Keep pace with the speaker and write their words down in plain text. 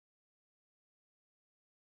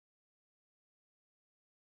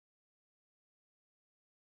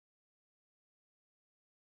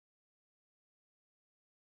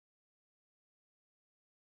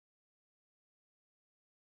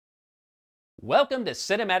Welcome to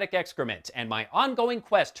Cinematic Excrement and my ongoing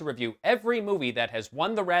quest to review every movie that has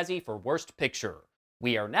won the Razzie for Worst Picture.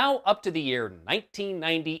 We are now up to the year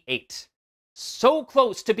 1998. So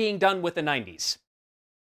close to being done with the 90s.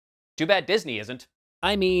 Too bad Disney isn't.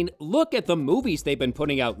 I mean, look at the movies they've been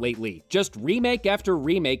putting out lately. Just remake after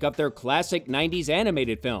remake of their classic 90s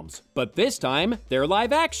animated films. But this time, they're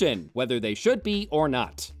live action, whether they should be or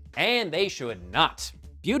not. And they should not.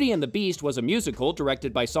 Beauty and the Beast was a musical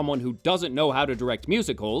directed by someone who doesn't know how to direct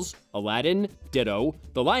musicals. Aladdin, ditto.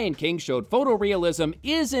 The Lion King showed photorealism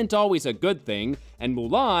isn't always a good thing. And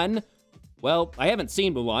Mulan, well, I haven't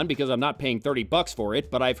seen Mulan because I'm not paying $30 for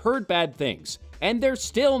it, but I've heard bad things. And they're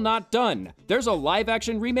still not done. There's a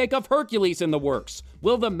live-action remake of Hercules in the works.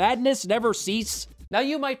 Will the madness never cease? Now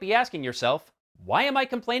you might be asking yourself, why am I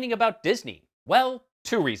complaining about Disney? Well,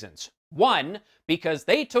 two reasons. One, because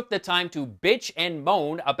they took the time to bitch and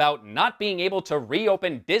moan about not being able to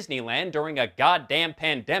reopen Disneyland during a goddamn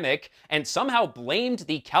pandemic and somehow blamed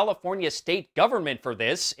the California state government for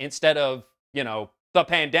this instead of, the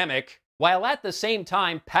pandemic, while at the same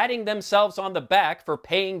time patting themselves on the back for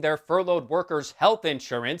paying their furloughed workers health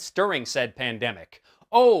insurance during said pandemic.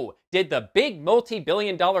 Oh, did the big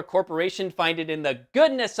multi-billion-dollar corporation find it in the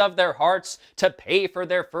goodness of their hearts to pay for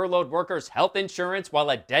their furloughed workers' health insurance while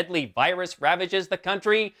a deadly virus ravages the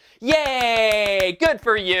country? Yay! Good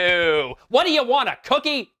for you! What do you want, a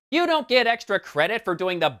cookie? You don't get extra credit for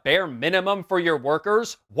doing the bare minimum for your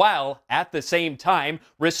workers, while, at the same time,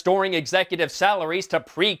 restoring executive salaries to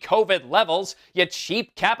pre-COVID levels, you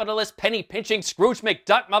cheap capitalist penny-pinching Scrooge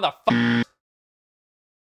McDuck motherfucker.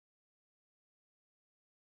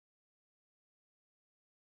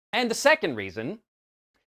 And the second reason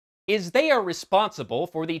is they are responsible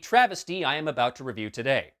for the travesty I am about to review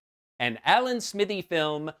today. An Alan Smithee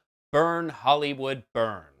film, Burn Hollywood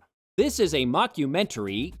Burn. This is a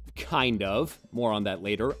mockumentary, kind of, more on that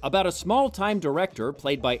later, about a small-time director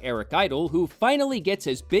played by Eric Idle who finally gets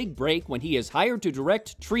his big break when he is hired to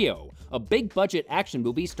direct Trio, a big-budget action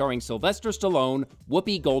movie starring Sylvester Stallone,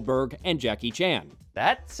 Whoopi Goldberg, and Jackie Chan.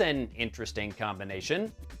 That's an interesting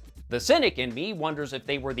combination. The cynic in me wonders if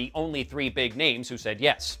they were the only three big names who said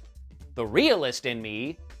yes. The realist in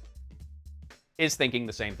me is thinking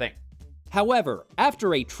the same thing. However,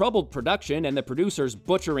 after a troubled production and the producers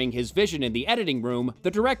butchering his vision in the editing room,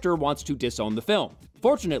 the director wants to disown the film.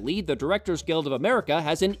 Fortunately, the Directors Guild of America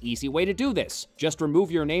has an easy way to do this. Just remove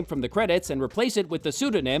your name from the credits and replace it with the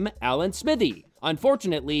pseudonym Alan Smithee.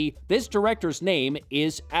 Unfortunately, this director's name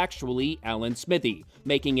is actually Alan Smithee,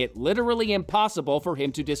 making it literally impossible for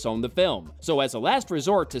him to disown the film. So as a last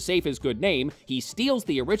resort to save his good name, he steals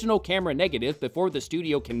the original camera negative before the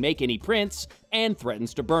studio can make any prints and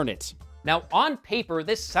threatens to burn it. Now, on paper,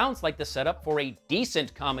 this sounds like the setup for a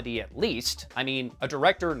decent comedy at least. I mean, a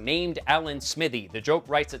director named Alan Smithee, the joke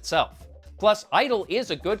writes itself. Plus, Idle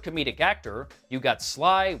is a good comedic actor. You got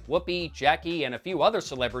Sly, Whoopi, Jackie, and a few other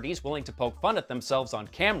celebrities willing to poke fun at themselves on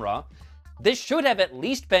camera. This should have at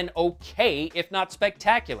least been okay, if not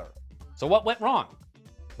spectacular. So what went wrong?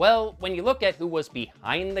 Well, when you look at who was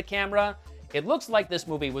behind the camera, it looks like this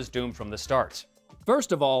movie was doomed from the start.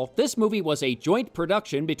 First of all, this movie was a joint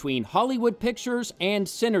production between Hollywood Pictures and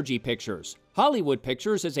Synergy Pictures. Hollywood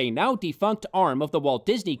Pictures is a now-defunct arm of the Walt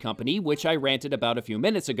Disney Company, which I ranted about a few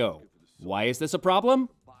minutes ago. Why is this a problem?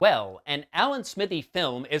 Well, an Alan Smithee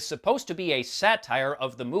film is supposed to be a satire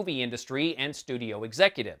of the movie industry and studio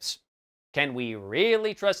executives. Can we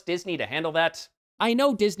really trust Disney to handle that? I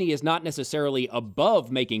know Disney is not necessarily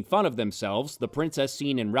above making fun of themselves. The princess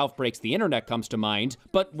scene in Ralph Breaks the Internet comes to mind,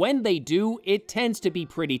 but when they do, it tends to be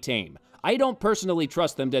pretty tame. I don't personally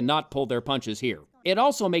trust them to not pull their punches here. It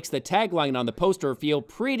also makes the tagline on the poster feel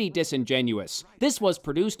pretty disingenuous. This was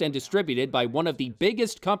produced and distributed by one of the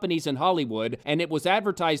biggest companies in Hollywood, and it was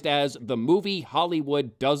advertised as the movie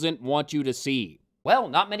Hollywood doesn't want you to see. Well,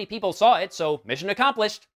 not many people saw it, so mission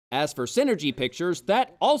accomplished. As for Synergy Pictures,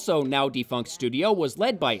 that also now defunct studio was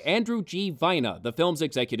led by Andrew G. Vina, the film's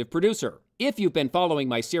executive producer. If you've been following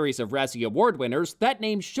my series of Razzie Award winners, that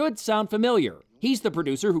name should sound familiar. He's the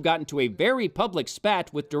producer who got into a very public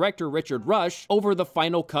spat with director Richard Rush over the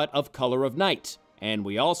final cut of Color of Night. And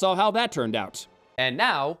we all saw how that turned out. And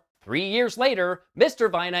now, 3 years later,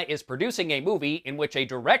 Mr. Vina is producing a movie in which a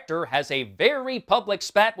director has a very public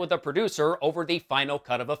spat with a producer over the final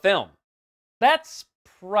cut of a film. That's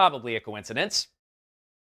probably a coincidence.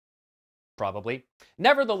 Probably.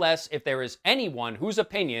 Nevertheless, if there is anyone whose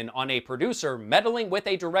opinion on a producer meddling with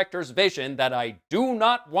a director's vision that I do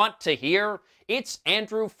not want to hear, it's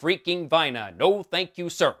Andrew freaking Vina. No thank you,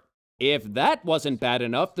 sir. If that wasn't bad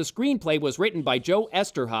enough, the screenplay was written by Joe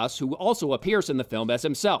Eszterhas, who also appears in the film as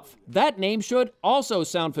himself. That name should also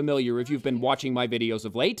sound familiar if you've been watching my videos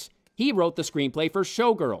of late. He wrote the screenplay for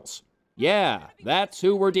Showgirls. Yeah, that's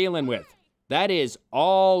who we're dealing with. That is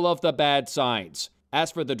all of the bad signs. As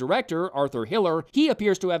for the director, Arthur Hiller, he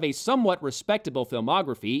appears to have a somewhat respectable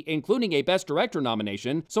filmography, including a Best Director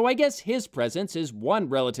nomination, so I guess his presence is one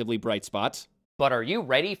relatively bright spot. But are you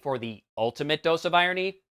ready for the ultimate dose of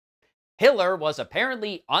irony? Hiller was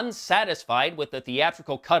apparently unsatisfied with the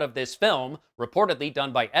theatrical cut of this film, reportedly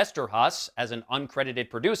done by Eszterhas as an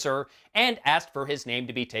uncredited producer, and asked for his name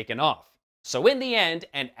to be taken off. So in the end,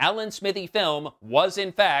 an Alan Smithee film was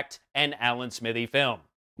in fact an Alan Smithee film.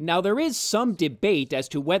 Now, there is some debate as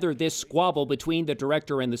to whether this squabble between the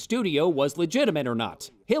director and the studio was legitimate or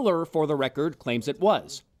not. Hiller, for the record, claims it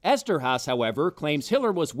was. Eszterhas, however, claims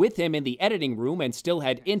Hiller was with him in the editing room and still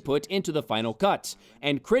had input into the final cut.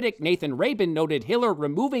 And critic Nathan Rabin noted Hiller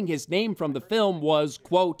removing his name from the film was,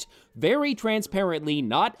 quote, very transparently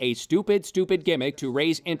not a stupid gimmick to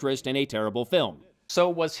raise interest in a terrible film. So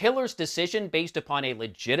was Hiller's decision based upon a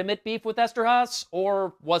legitimate beef with Eszterhas,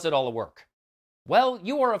 or was it all a work? Well,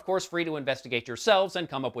 you are of course free to investigate yourselves and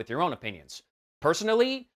come up with your own opinions.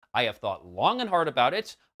 Personally, I have thought long and hard about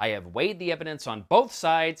it, I have weighed the evidence on both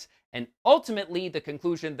sides, and ultimately the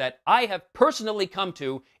conclusion that I have personally come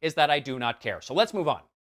to is that I do not care. So let's move on.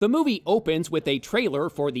 The movie opens with a trailer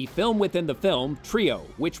for the film within the film, Trio,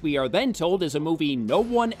 which we are then told is a movie no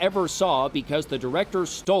one ever saw because the director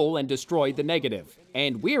stole and destroyed the negative.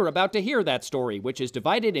 And we're about to hear that story, which is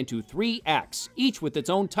divided into 3 acts, each with its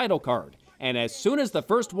own title card. And as soon as the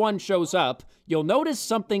first one shows up, you'll notice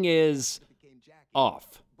something is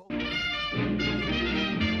off.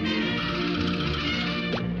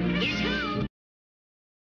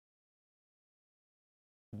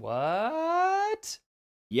 What?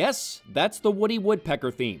 Yes, that's the Woody Woodpecker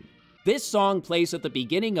theme. This song plays at the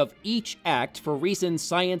beginning of each act for reasons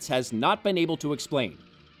science has not been able to explain.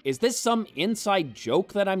 Is this some inside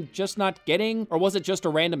joke that I'm just not getting, or was it just a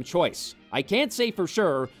random choice? I can't say for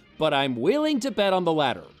sure, but I'm willing to bet on the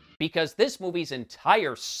latter. Because this movie's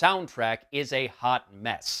entire soundtrack is a hot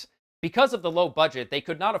mess. Because of the low budget, they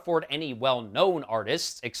could not afford any well-known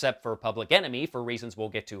artists, except for Public Enemy, for reasons we'll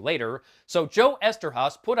get to later, so Joe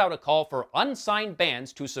Eszterhas put out a call for unsigned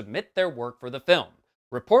bands to submit their work for the film.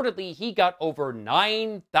 Reportedly, he got over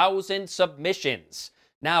 9,000 submissions.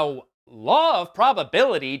 Now, law of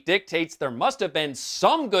probability dictates there must have been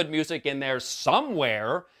some good music in there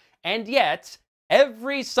somewhere, and yet,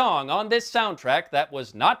 every song on this soundtrack that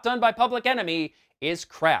was not done by Public Enemy is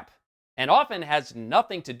crap, and often has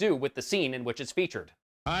nothing to do with the scene in which it's featured.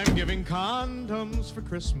 I'm giving condoms for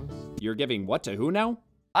Christmas. You're giving what to who now?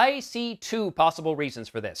 I see 2 possible reasons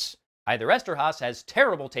for this. Either Eszterhas has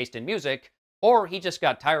terrible taste in music, or he just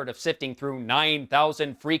got tired of sifting through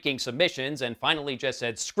 9,000 freaking submissions and finally just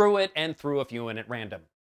said screw it and threw a few in at random.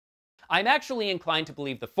 I'm actually inclined to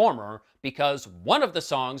believe the former because one of the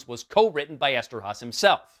songs was co-written by Eszterhas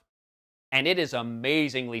himself. And it is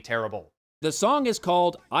amazingly terrible. The song is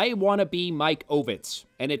called I Wanna Be Mike Ovitz,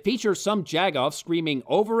 and it features some jagoff screaming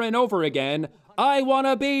over and over again, I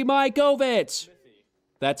wanna be Mike Ovitz!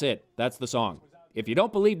 That's it. That's the song. If you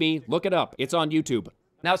don't believe me, look it up. It's on YouTube.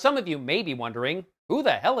 Now some of you may be wondering, who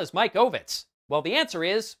the hell is Mike Ovitz? Well, the answer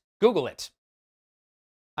is, Google it.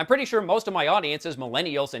 I'm pretty sure most of my audience is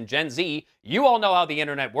millennials and Gen Z. You all know how the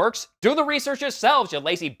internet works. Do the research yourselves, you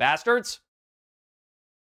lazy bastards!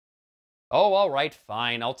 Oh, alright,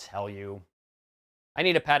 fine, I'll tell you. I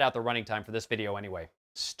need to pad out the running time for this video anyway.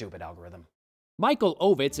 Stupid algorithm. Michael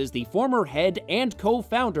Ovitz is the former head and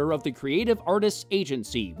co-founder of the Creative Artists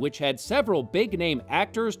Agency, which had several big-name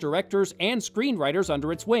actors, directors, and screenwriters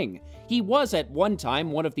under its wing. He was at one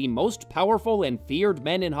time one of the most powerful and feared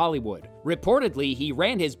men in Hollywood. Reportedly, he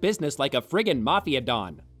ran his business like a friggin' mafia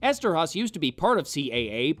don. Eszterhas used to be part of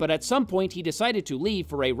CAA, but at some point he decided to leave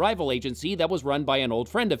for a rival agency that was run by an old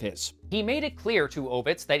friend of his. He made it clear to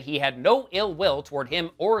Ovitz that he had no ill will toward him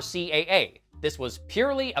or CAA. This was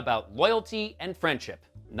purely about loyalty and friendship,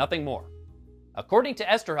 nothing more. According to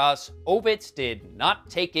Eszterhas, Ovitz did not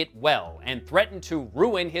take it well and threatened to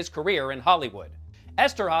ruin his career in Hollywood.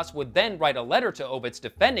 Eszterhas would then write a letter to Ovitz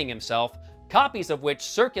defending himself, copies of which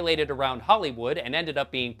circulated around Hollywood and ended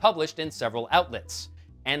up being published in several outlets.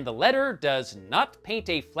 And the letter does not paint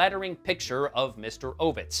a flattering picture of Mr.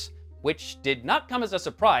 Ovitz, which did not come as a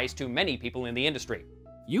surprise to many people in the industry.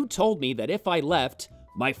 You told me that if I left,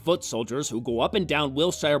 my foot soldiers who go up and down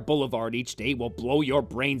Wilshire Boulevard each day will blow your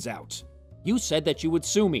brains out. You said that you would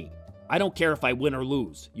sue me. I don't care if I win or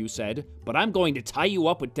lose, you said, but I'm going to tie you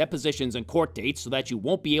up with depositions and court dates so that you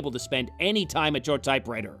won't be able to spend any time at your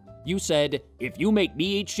typewriter. You said, if you make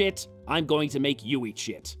me eat shit, I'm going to make you eat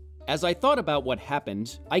shit. As I thought about what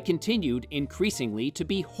happened, I continued increasingly to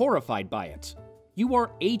be horrified by it. You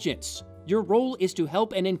are agents. Your role is to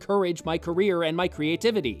help and encourage my career and my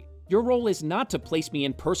creativity. Your role is not to place me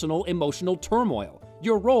in personal, emotional turmoil.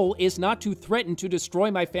 Your role is not to threaten to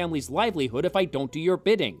destroy my family's livelihood if I don't do your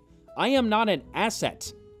bidding. I am not an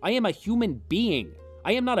asset. I am a human being.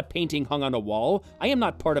 I am not a painting hung on a wall. I am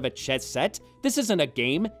not part of a chess set. This isn't a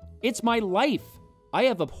game. It's my life. I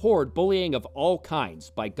have abhorred bullying of all kinds,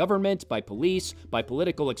 by government, by police, by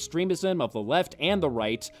political extremism of the left and the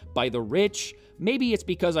right, by the rich. Maybe it's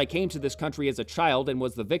because I came to this country as a child and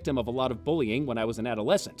was the victim of a lot of bullying when I was an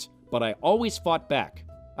adolescent. But I always fought back.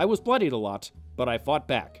 I was bloodied a lot, but I fought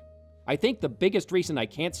back. I think the biggest reason I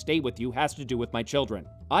can't stay with you has to do with my children.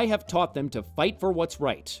 I have taught them to fight for what's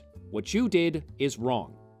right. What you did is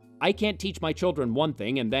wrong. I can't teach my children one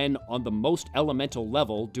thing and then, on the most elemental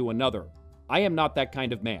level, do another. I am not that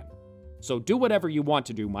kind of man. So do whatever you want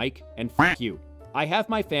to do, Mike, and f*** you. I have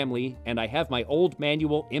my family, and I have my old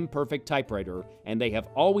manual imperfect typewriter, and they have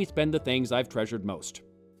always been the things I've treasured most.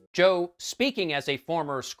 Joe, speaking as a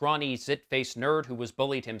former scrawny, zit-faced nerd who was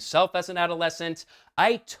bullied himself as an adolescent,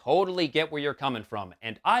 I totally get where you're coming from,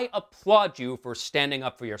 and I applaud you for standing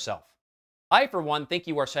up for yourself. I, for one, think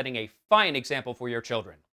you are setting a fine example for your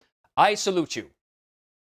children. I salute you.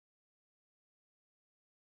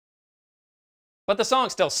 But the song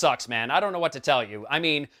still sucks, man. I don't know what to tell you. I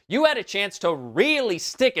mean, you had a chance to really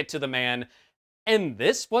stick it to the man, and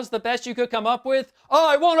this was the best you could come up with?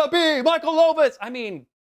 I want to be Michael Ovitz! I mean,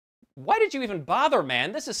 why did you even bother,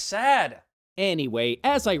 man? This is sad. Anyway,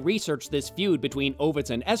 as I researched this feud between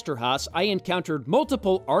Ovitz and Esterhaas, I encountered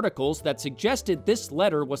multiple articles that suggested this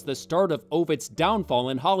letter was the start of Ovitz's downfall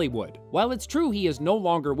in Hollywood. While it's true he is no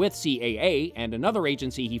longer with CAA, and another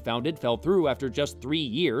agency he founded fell through after just 3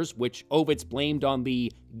 years, which Ovitz blamed on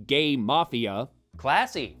the gay mafia.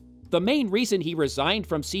 Classy. The main reason he resigned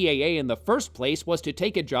from CAA in the first place was to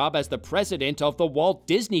take a job as the president of the Walt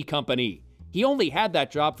Disney Company. He only had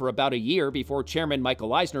that job for about a year before Chairman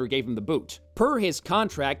Michael Eisner gave him the boot. Per his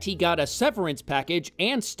contract, he got a severance package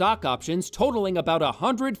and stock options totaling about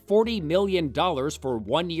 $140 million for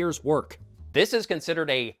 1 year's work. This is considered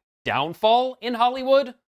a downfall in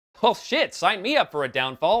Hollywood? Well, shit, sign me up for a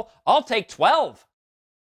downfall. I'll take 12.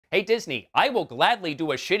 Hey, Disney, I will gladly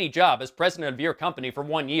do a shitty job as president of your company for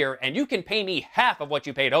 1 year, and you can pay me half of what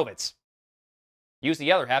you paid Ovitz. Use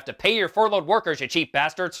the other half to pay your furloughed workers, you cheap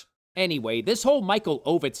bastards. Anyway, this whole Michael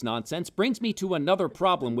Ovitz nonsense brings me to another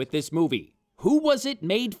problem with this movie. Who was it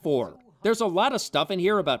made for? There's a lot of stuff in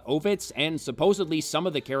here about Ovitz, and supposedly some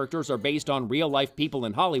of the characters are based on real-life people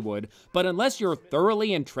in Hollywood, but unless you're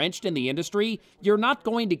thoroughly entrenched in the industry, you're not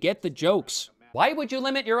going to get the jokes. Why would you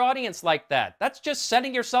limit your audience like that? That's just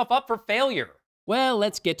setting yourself up for failure. Well,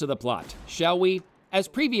 let's get to the plot, shall we? As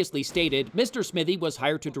previously stated, Mr. Smithee was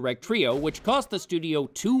hired to direct Trio, which cost the studio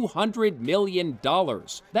 $200 million.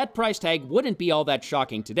 That price tag wouldn't be all that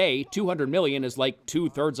shocking today. $200 million is like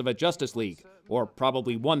 2/3 of a Justice League, or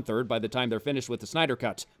probably 1/3 by the time they're finished with the Snyder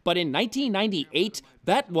Cut. But in 1998,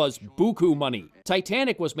 that was buku money.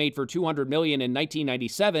 Titanic was made for $200 million in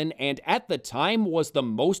 1997, and at the time was the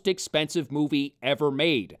most expensive movie ever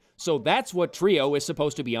made. So that's what Trio is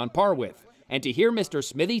supposed to be on par with. And to hear Mr.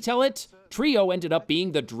 Smithee tell it, Trio ended up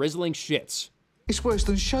being the drizzling shits. It's worse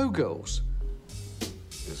than Showgirls.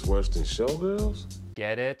 It's worse than Showgirls?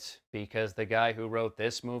 Get it? Because the guy who wrote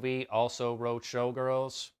this movie also wrote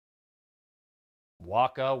Showgirls?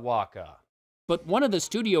 Waka waka. But one of the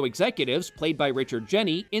studio executives, played by Richard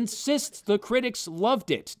Jeni, insists the critics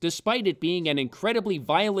loved it, despite it being an incredibly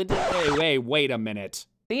violent... Hey, wait a minute.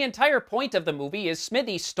 The entire point of the movie is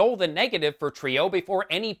Smithee stole the negative for Trio before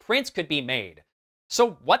any prints could be made.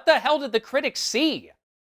 So what the hell did the critics see?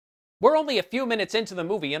 We're only a few minutes into the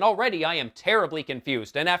movie and already I am terribly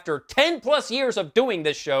confused, and after 10+ years of doing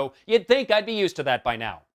this show, you'd think I'd be used to that by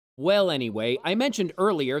now. Well, anyway, I mentioned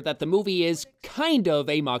earlier that the movie is kind of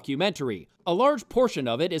a mockumentary. A large portion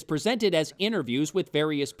of it is presented as interviews with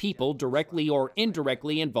various people directly or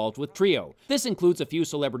indirectly involved with Trio. This includes a few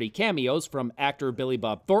celebrity cameos from actor Billy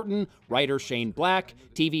Bob Thornton, writer Shane Black,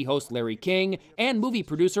 TV host Larry King, and movie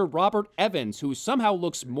producer Robert Evans, who somehow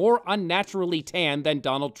looks more unnaturally tan than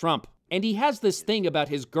Donald Trump. And he has this thing about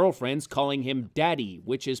his girlfriends calling him Daddy,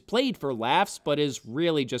 which is played for laughs but is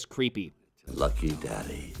really just creepy. Lucky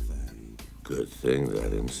Daddy. Good thing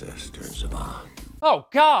that incest turns him on. Oh,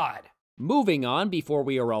 God! Moving on before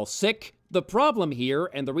we are all sick, The problem here,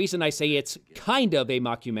 and the reason I say it's kind of a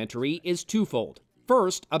mockumentary, is twofold.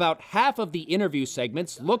 First, about half of the interview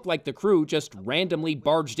segments look like the crew just randomly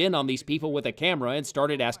barged in on these people with a camera and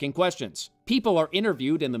started asking questions. People are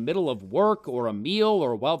interviewed in the middle of work or a meal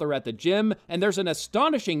or while they're at the gym, and there's an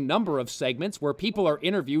astonishing number of segments where people are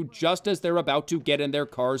interviewed just as they're about to get in their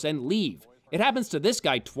cars and leave. It happens to this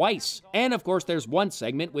guy twice. And of course, there's one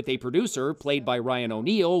segment with a producer, played by Ryan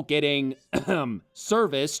O'Neal, getting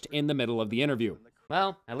serviced in the middle of the interview.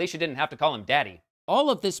 Well, at least you didn't have to call him Daddy. All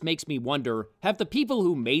of this makes me wonder, have the people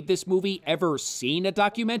who made this movie ever seen a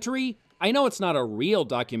documentary? I know it's not a real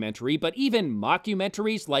documentary, but even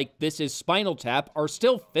mockumentaries like This Is Spinal Tap are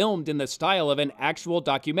still filmed in the style of an actual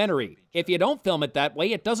documentary. If you don't film it that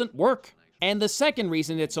way, it doesn't work. And the second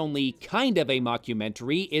reason it's only kind of a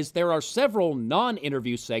mockumentary is there are several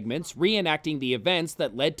non-interview segments reenacting the events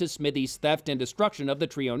that led to Smithee's theft and destruction of the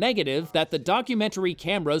Trio negative that the documentary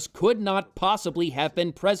cameras could not possibly have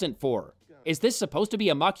been present for. Is this supposed to be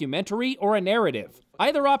a mockumentary or a narrative?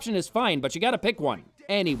 Either option is fine, but you gotta pick one.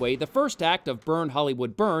 Anyway, the first act of Burn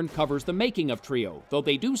Hollywood Burn covers the making of Trio, though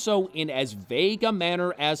they do so in as vague a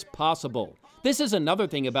manner as possible. This is another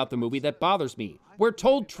thing about the movie that bothers me. We're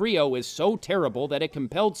told Trio is so terrible that it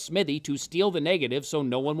compelled Smithee to steal the negative so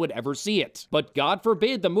no one would ever see it. But God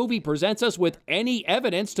forbid the movie presents us with any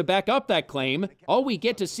evidence to back up that claim. All we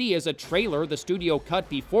get to see is a trailer the studio cut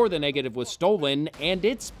before the negative was stolen, and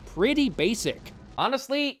it's pretty basic.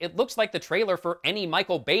 Honestly, it looks like the trailer for any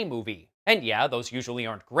Michael Bay movie. And yeah, those usually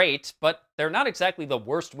aren't great, but they're not exactly the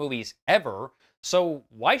worst movies ever. So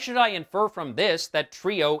why should I infer from this that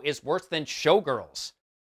Trio is worse than Showgirls?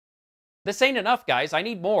 This ain't enough, guys. I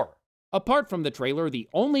need more. Apart from the trailer, the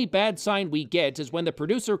only bad sign we get is when the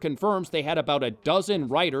producer confirms they had about a dozen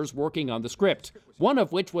writers working on the script, one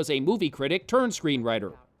of which was a movie critic turned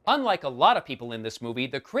screenwriter. Unlike a lot of people in this movie,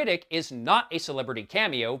 the critic is not a celebrity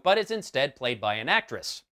cameo, but is instead played by an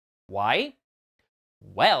actress. Why?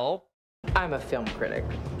 Well, I'm a film critic.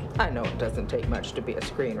 I know it doesn't take much to be a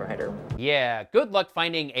screenwriter. Yeah, good luck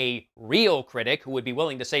finding a real critic who would be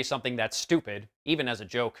willing to say something that's stupid, even as a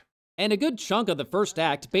joke. And a good chunk of the first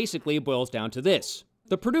act basically boils down to this.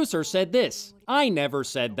 The producer said this. I never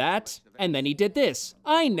said that. And then he did this.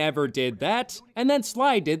 I never did that. And then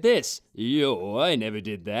Sly did this. Yo, I never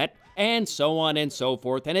did that. And so on and so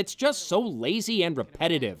forth, and it's just so lazy and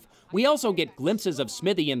repetitive. We also get glimpses of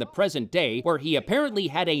Smithee in the present day, where he apparently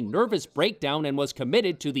had a nervous breakdown and was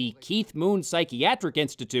committed to the Keith Moon Psychiatric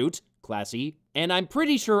Institute. Classy. And I'm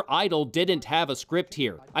pretty sure Idol didn't have a script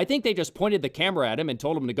here. I think they just pointed the camera at him and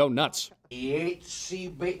told him to go nuts.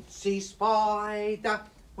 Itsy bitsy spider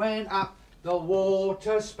went up the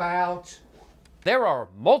water spout. There are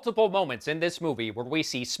multiple moments in this movie where we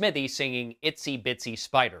see Smithee singing Itsy Bitsy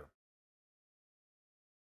Spider.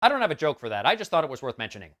 I don't have a joke for that, I just thought it was worth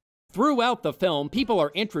mentioning. Throughout the film, people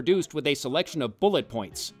are introduced with a selection of bullet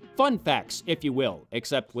points. Fun facts, if you will,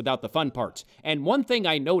 except without the fun parts. And one thing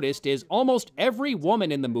I noticed is almost every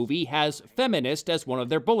woman in the movie has feminist as one of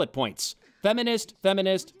their bullet points. Feminist,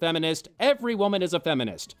 feminist, feminist, every woman is a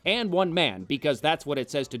feminist. And one man, because that's what it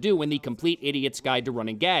says to do in the Complete Idiot's Guide to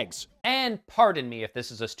Running Gags. And pardon me if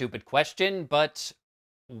this is a stupid question, but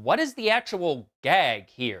what is the actual gag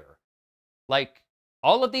here? Like,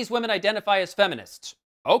 all of these women identify as feminists.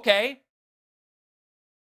 Okay.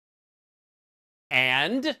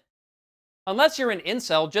 And? Unless you're an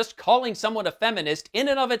incel, just calling someone a feminist in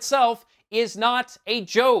and of itself is not a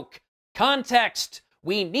joke. Context.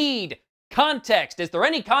 We need context. Is there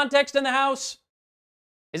any context in the house?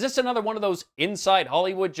 Is this another one of those inside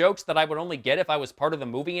Hollywood jokes that I would only get if I was part of the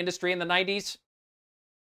movie industry in the 90s?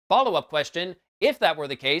 Follow-up question, if that were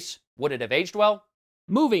the case, would it have aged well?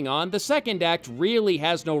 Moving on, the second act really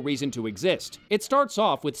has no reason to exist. It starts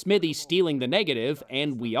off with Smithee stealing the negative,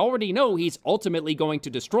 and we already know he's ultimately going to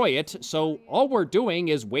destroy it, so all we're doing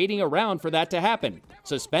is waiting around for that to happen.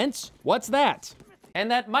 Suspense? What's that?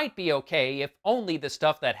 And that might be okay if only the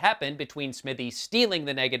stuff that happened between Smithee stealing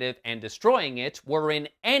the negative and destroying it were in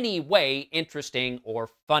any way interesting or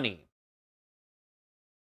funny.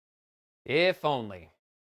 If only.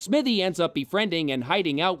 Smithee ends up befriending and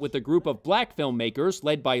hiding out with a group of black filmmakers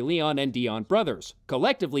led by Leon and Dion brothers,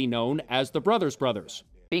 collectively known as the Brothers Brothers.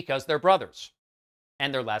 Because they're brothers.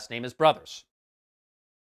 And their last name is Brothers.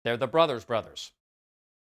 They're the Brothers Brothers.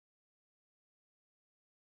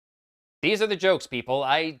 These are the jokes, people.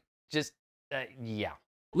 Yeah.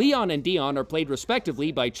 Leon and Dion are played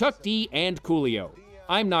respectively by Chuck D and Coolio.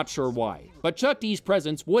 I'm not sure why, but Chuck D's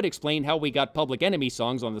presence would explain how we got Public Enemy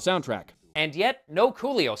songs on the soundtrack. And yet, no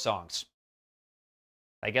Coolio songs.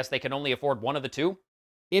 I guess they can only afford one of the two?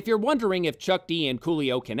 If you're wondering if Chuck D and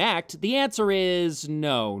Coolio can act, the answer is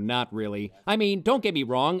no, not really. I mean, don't get me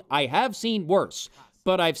wrong, I have seen worse,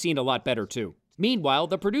 but I've seen a lot better too. Meanwhile,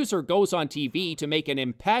 the producer goes on TV to make an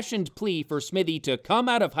impassioned plea for Smithee to come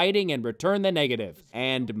out of hiding and return the negative.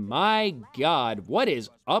 And my God, what is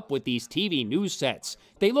up with these TV news sets?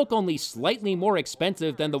 They look only slightly more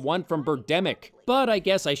expensive than the one from Birdemic. But I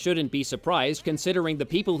guess I shouldn't be surprised considering the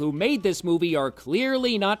people who made this movie are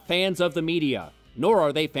clearly not fans of the media. Nor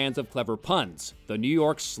are they fans of clever puns. The New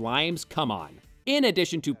York Slimes, come on. In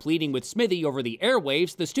addition to pleading with Smithee over the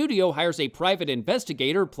airwaves, the studio hires a private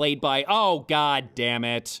investigator played by, oh god damn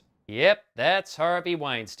it. Yep, that's Harvey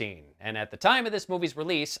Weinstein. And at the time of this movie's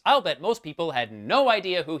release, I'll bet most people had no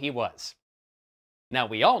idea who he was. Now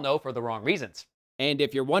we all know for the wrong reasons. And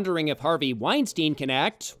if you're wondering if Harvey Weinstein can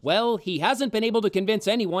act, well, he hasn't been able to convince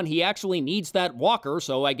anyone he actually needs that walker,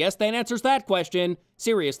 so I guess that answers that question.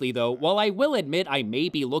 Seriously though, while I will admit I may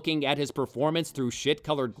be looking at his performance through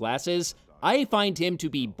shit-colored glasses, I find him to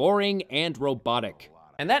be boring and robotic.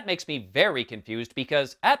 And that makes me very confused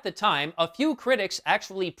because at the time, a few critics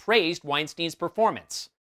actually praised Weinstein's performance.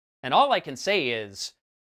 And all I can say is,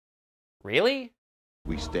 really?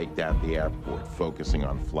 We staked out the airport, focusing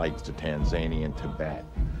on flights to Tanzania and Tibet.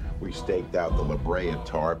 We staked out the La Brea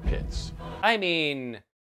tar pits. I mean,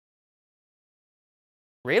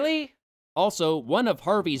 really? Also, one of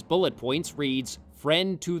Harvey's bullet points reads,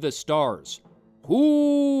 "Friend to the stars."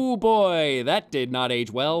 Ooh boy, that did not age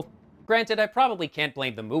well. Granted, I probably can't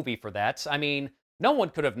blame the movie for that. I mean, no one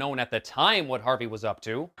could have known at the time what Harvey was up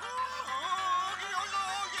to.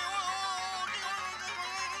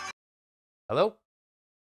 Hello?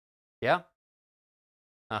 Yeah?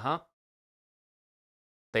 Uh-huh.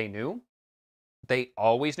 They knew? They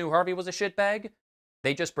always knew Harvey was a shitbag?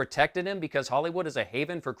 They just protected him because Hollywood is a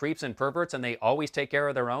haven for creeps and perverts and they always take care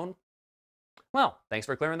of their own? Well, thanks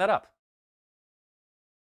for clearing that up.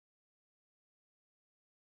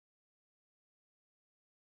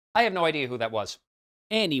 I have no idea who that was.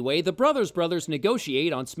 Anyway, the brothers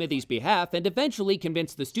negotiate on Smithee's behalf and eventually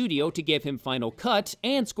convince the studio to give him final cut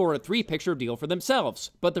and score a 3-picture deal for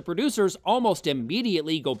themselves. But the producers almost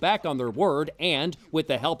immediately go back on their word and, with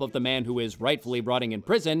the help of the man who is rightfully rotting in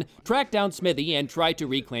prison, track down Smithee and try to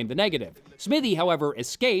reclaim the negative. Smithee, however,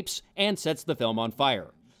 escapes and sets the film on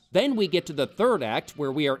fire. Then we get to the third act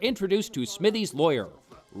where we are introduced to Smithee's lawyer,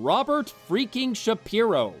 Robert freaking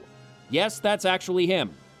Shapiro. Yes, that's actually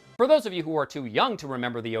him. For those of you who are too young to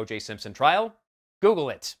remember the O.J. Simpson trial,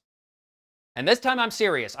 Google it. And this time I'm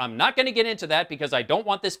serious. I'm not going to get into that because I don't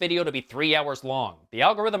want this video to be 3 hours long. The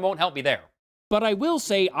algorithm won't help me there. But I will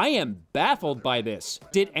say I am baffled by this.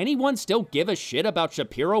 Did anyone still give a shit about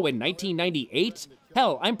Shapiro in 1998?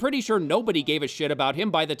 Hell, I'm pretty sure nobody gave a shit about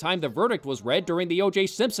him by the time the verdict was read during the O.J.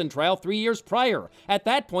 Simpson trial 3 years prior. At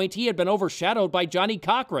that point, he had been overshadowed by Johnny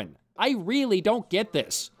Cochran. I really don't get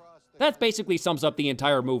this. That basically sums up the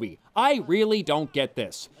entire movie. I really don't get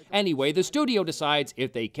this. Anyway, the studio decides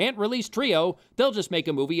if they can't release Trio, they'll just make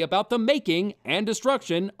a movie about the making and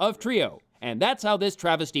destruction of Trio. And that's how this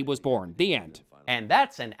travesty was born. The end. And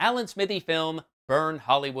that's an Alan Smithee film, Burn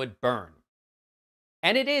Hollywood Burn.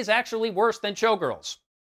 And it is actually worse than Showgirls.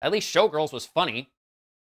 At least Showgirls was funny.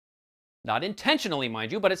 Not intentionally,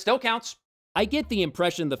 mind you, but it still counts. I get the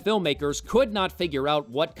impression the filmmakers could not figure out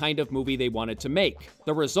what kind of movie they wanted to make.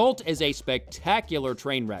 The result is a spectacular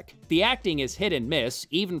train wreck. The acting is hit and miss,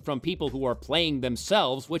 even from people who are playing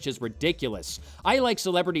themselves, which is ridiculous. I like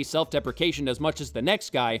celebrity self-deprecation as much as the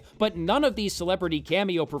next guy, but none of these celebrity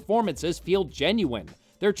cameo performances feel genuine.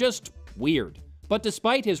 They're just weird. But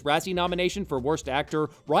despite his Razzie nomination for Worst Actor,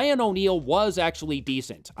 Ryan O'Neal was actually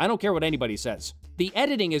decent. I don't care what anybody says. The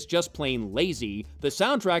editing is just plain lazy, the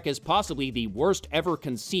soundtrack is possibly the worst ever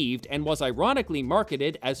conceived and was ironically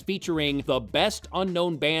marketed as featuring the best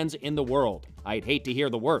unknown bands in the world. I'd hate to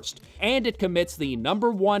hear the worst. And it commits the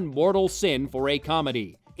 #1 mortal sin for a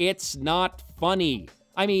comedy. It's not funny.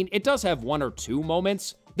 I mean, it does have 1 or 2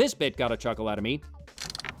 moments. This bit got a chuckle out of me.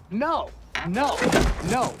 No.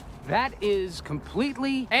 That is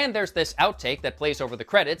completely... And there's this outtake that plays over the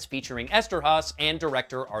credits featuring Esterhaus and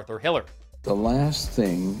director Arthur Hiller. The last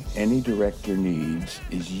thing any director needs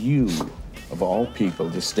is you, of all people,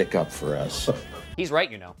 to stick up for us. He's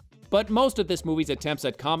right, you know. But most of this movie's attempts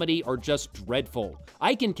at comedy are just dreadful.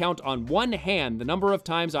 I can count on one hand the number of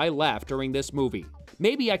times I laughed during this movie.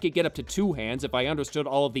 Maybe I could get up to 2 hands if I understood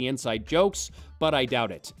all of the inside jokes, but I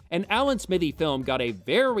doubt it. An Alan Smithee film got a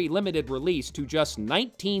very limited release to just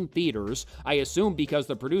 19 theaters, I assume because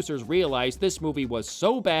the producers realized this movie was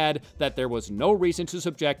so bad that there was no reason to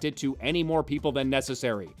subject it to any more people than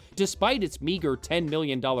necessary. Despite its meager $10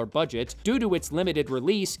 million budget, due to its limited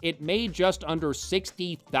release, it made just under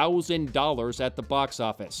 $60,000 at the box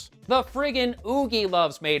office. The friggin' Oogie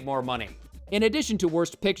Loves made more money. In addition to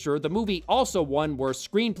Worst Picture, the movie also won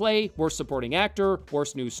Worst Screenplay, Worst Supporting Actor,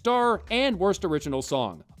 Worst New Star, and Worst Original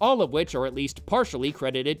Song, all of which are at least partially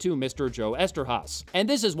credited to Mr. Joe Eszterhas. And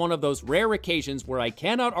this is one of those rare occasions where I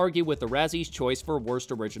cannot argue with the Razzies' choice for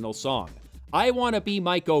Worst Original Song. I Wanna Be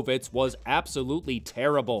Mike Ovitz was absolutely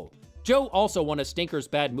terrible. Joe also won a Stinker's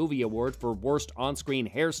Bad Movie Award for Worst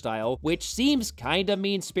On-Screen Hairstyle, which seems kinda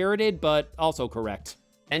mean-spirited, but also correct.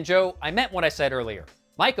 And Joe, I meant what I said earlier.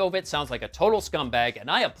 Mike Ovitz sounds like a total scumbag,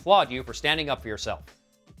 and I applaud you for standing up for yourself.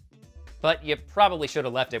 But you probably should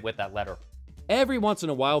have left it with that letter. Every once in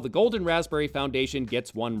a while, the Golden Raspberry Foundation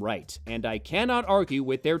gets one right, and I cannot argue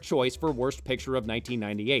with their choice for Worst Picture of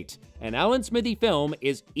 1998. An Alan Smithee film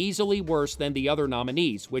is easily worse than the other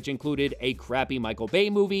nominees, which included a crappy Michael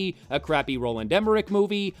Bay movie, a crappy Roland Emmerich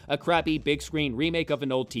movie, a crappy big screen remake of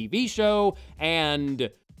an old TV show,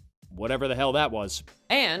 and whatever the hell that was.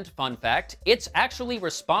 And, fun fact, it's actually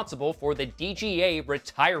responsible for the DGA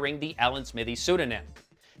retiring the Alan Smithee pseudonym.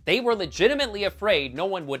 They were legitimately afraid no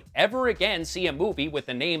one would ever again see a movie with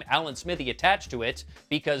the name Alan Smithee attached to it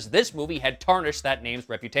because this movie had tarnished that name's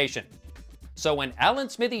reputation. So an Alan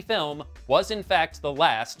Smithee film was in fact the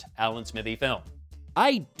last Alan Smithee film.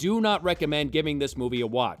 I do not recommend giving this movie a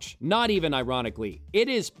watch, not even ironically. It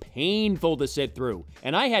is painful to sit through,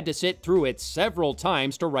 and I had to sit through it several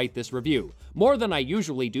times to write this review. More than I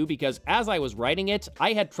usually do because as I was writing it,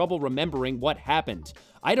 I had trouble remembering what happened.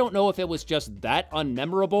 I don't know if it was just that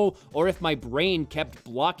unmemorable, or if my brain kept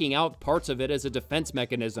blocking out parts of it as a defense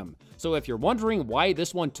mechanism. So if you're wondering why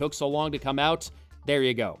this one took so long to come out, there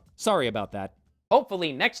you go. Sorry about that.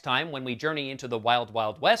 Hopefully next time when we journey into the Wild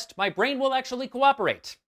Wild West, my brain will actually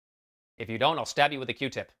cooperate. If you don't, I'll stab you with a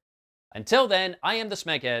Q-tip. Until then, I am the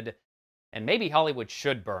Smeghead, and maybe Hollywood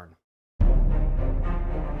should burn.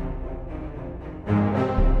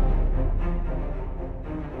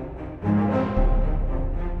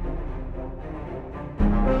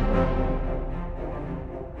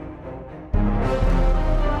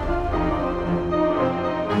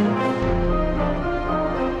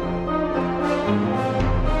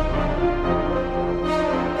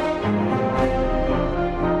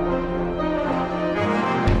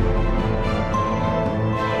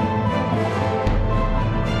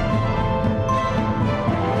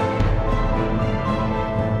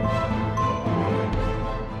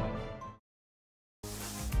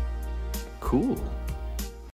 Cool.